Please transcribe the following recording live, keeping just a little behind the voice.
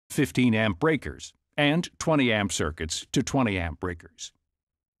15-amp breakers, and 20-amp circuits to 20-amp breakers.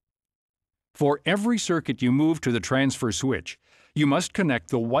 For every circuit you move to the transfer switch, you must connect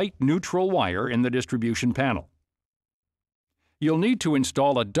the white neutral wire in the distribution panel. You'll need to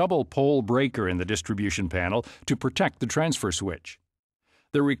install a double-pole breaker in the distribution panel to protect the transfer switch.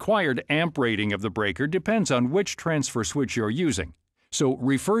 The required amp rating of the breaker depends on which transfer switch you're using, so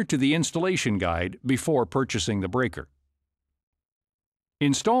refer to the installation guide before purchasing the breaker.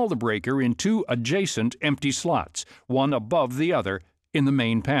 Install the breaker in two adjacent empty slots, one above the other, in the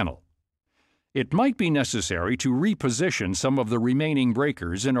main panel. It might be necessary to reposition some of the remaining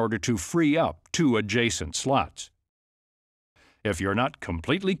breakers in order to free up two adjacent slots. If you're not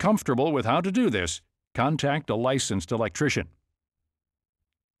completely comfortable with how to do this, contact a licensed electrician.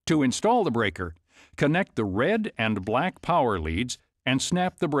 To install the breaker, connect the red and black power leads and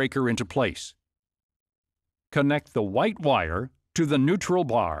snap the breaker into place. Connect the white wire to the neutral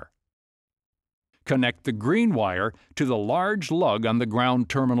bar. Connect the green wire to the large lug on the ground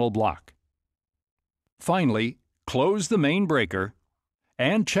terminal block. Finally, close the main breaker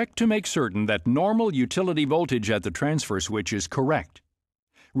and check to make certain that normal utility voltage at the transfer switch is correct.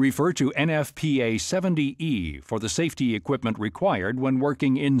 Refer to NFPA 70E for the safety equipment required when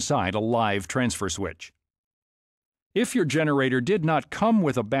working inside a live transfer switch. If your generator did not come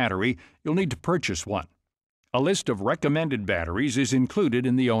with a battery, you'll need to purchase one. A list of recommended batteries is included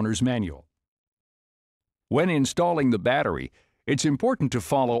in the owner's manual. When installing the battery, it's important to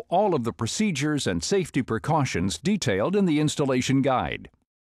follow all of the procedures and safety precautions detailed in the installation guide.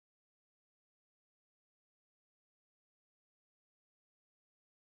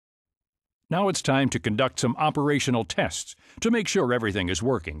 Now it's time to conduct some operational tests to make sure everything is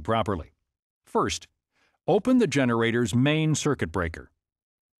working properly. First, open the generator's main circuit breaker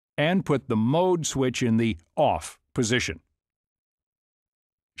and put the mode switch in the off position.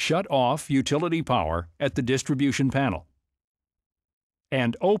 Shut off utility power at the distribution panel.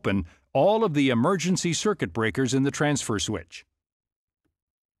 And open all of the emergency circuit breakers in the transfer switch.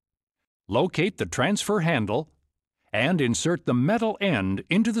 Locate the transfer handle and insert the metal end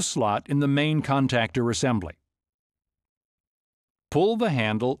into the slot in the main contactor assembly. Pull the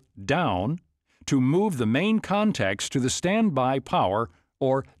handle down to move the main contacts to the standby power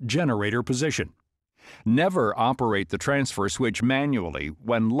or generator position. Never operate the transfer switch manually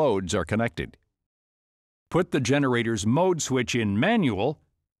when loads are connected. Put the generator's mode switch in manual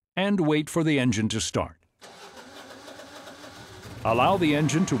and wait for the engine to start. Allow the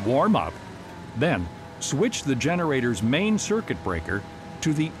engine to warm up, then switch the generator's main circuit breaker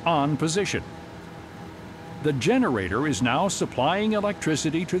to the on position. The generator is now supplying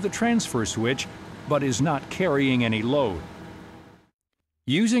electricity to the transfer switch but is not carrying any load.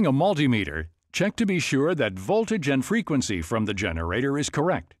 Using a multimeter, check to be sure that voltage and frequency from the generator is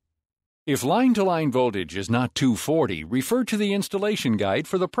correct. If line-to-line voltage is not 240, refer to the installation guide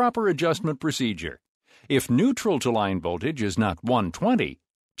for the proper adjustment procedure. If neutral-to-line voltage is not 120,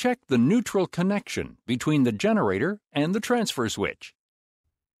 check the neutral connection between the generator and the transfer switch.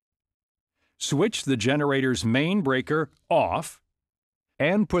 Switch the generator's main breaker off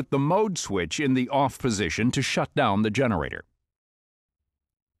and put the mode switch in the off position to shut down the generator.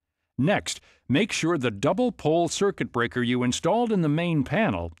 Next, make sure the double-pole circuit breaker you installed in the main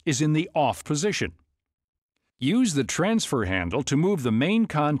panel is in the off position. Use the transfer handle to move the main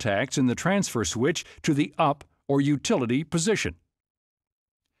contacts in the transfer switch to the up or utility position.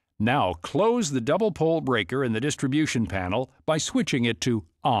 Now close the double-pole breaker in the distribution panel by switching it to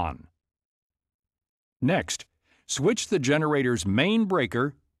on. Next, switch the generator's main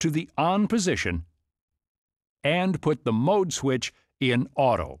breaker to the on position and put the mode switch in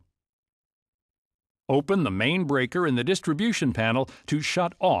auto. Open the main breaker in the distribution panel to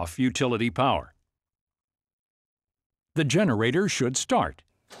shut off utility power. The generator should start,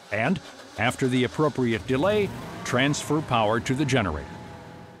 and, after the appropriate delay, transfer power to the generator.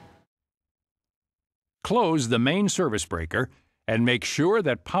 Close the main service breaker and make sure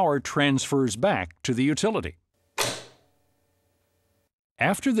that power transfers back to the utility.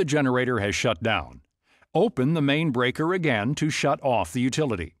 After the generator has shut down, open the main breaker again to shut off the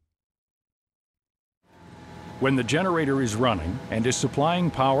utility. When the generator is running and is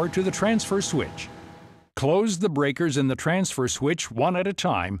supplying power to the transfer switch, close the breakers in the transfer switch one at a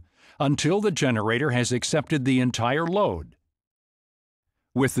time until the generator has accepted the entire load.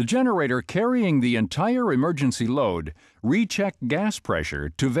 With the generator carrying the entire emergency load, recheck gas pressure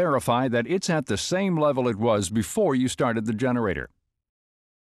to verify that it's at the same level it was before you started the generator.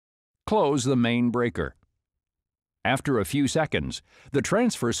 Close the main breaker. After a few seconds, the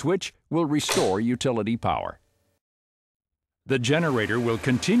transfer switch will restore utility power. The generator will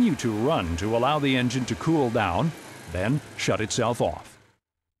continue to run to allow the engine to cool down, then shut itself off.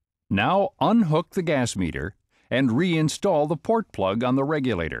 Now unhook the gas meter and reinstall the port plug on the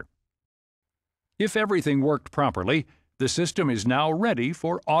regulator. If everything worked properly, the system is now ready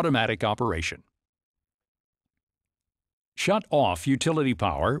for automatic operation. Shut off utility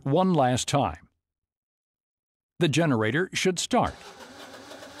power one last time. The generator should start.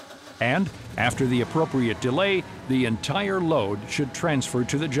 And after the appropriate delay, the entire load should transfer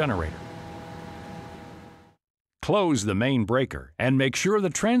to the generator. Close the main breaker and make sure the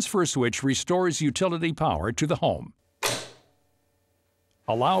transfer switch restores utility power to the home.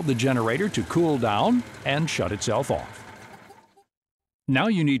 Allow the generator to cool down and shut itself off. Now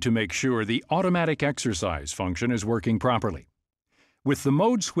you need to make sure the automatic exercise function is working properly. With the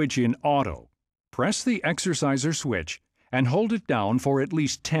mode switch in auto, press the exerciser switch and hold it down for at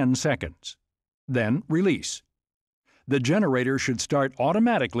least 10 seconds. Then release. The generator should start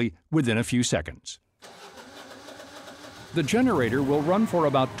automatically within a few seconds. The generator will run for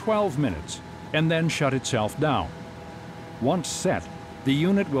about 12 minutes and then shut itself down. Once set, the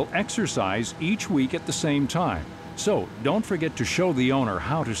unit will exercise each week at the same time, so don't forget to show the owner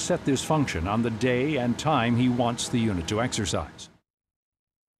how to set this function on the day and time he wants the unit to exercise.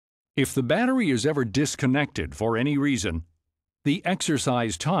 If the battery is ever disconnected for any reason, the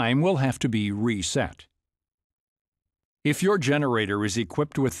exercise time will have to be reset. If your generator is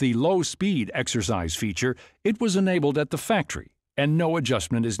equipped with the low-speed exercise feature, it was enabled at the factory and no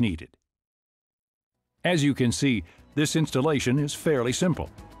adjustment is needed. As you can see, this installation is fairly simple.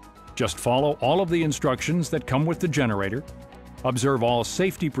 Just follow all of the instructions that come with the generator, observe all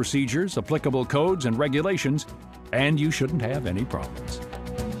safety procedures, applicable codes and regulations, and you shouldn't have any problems.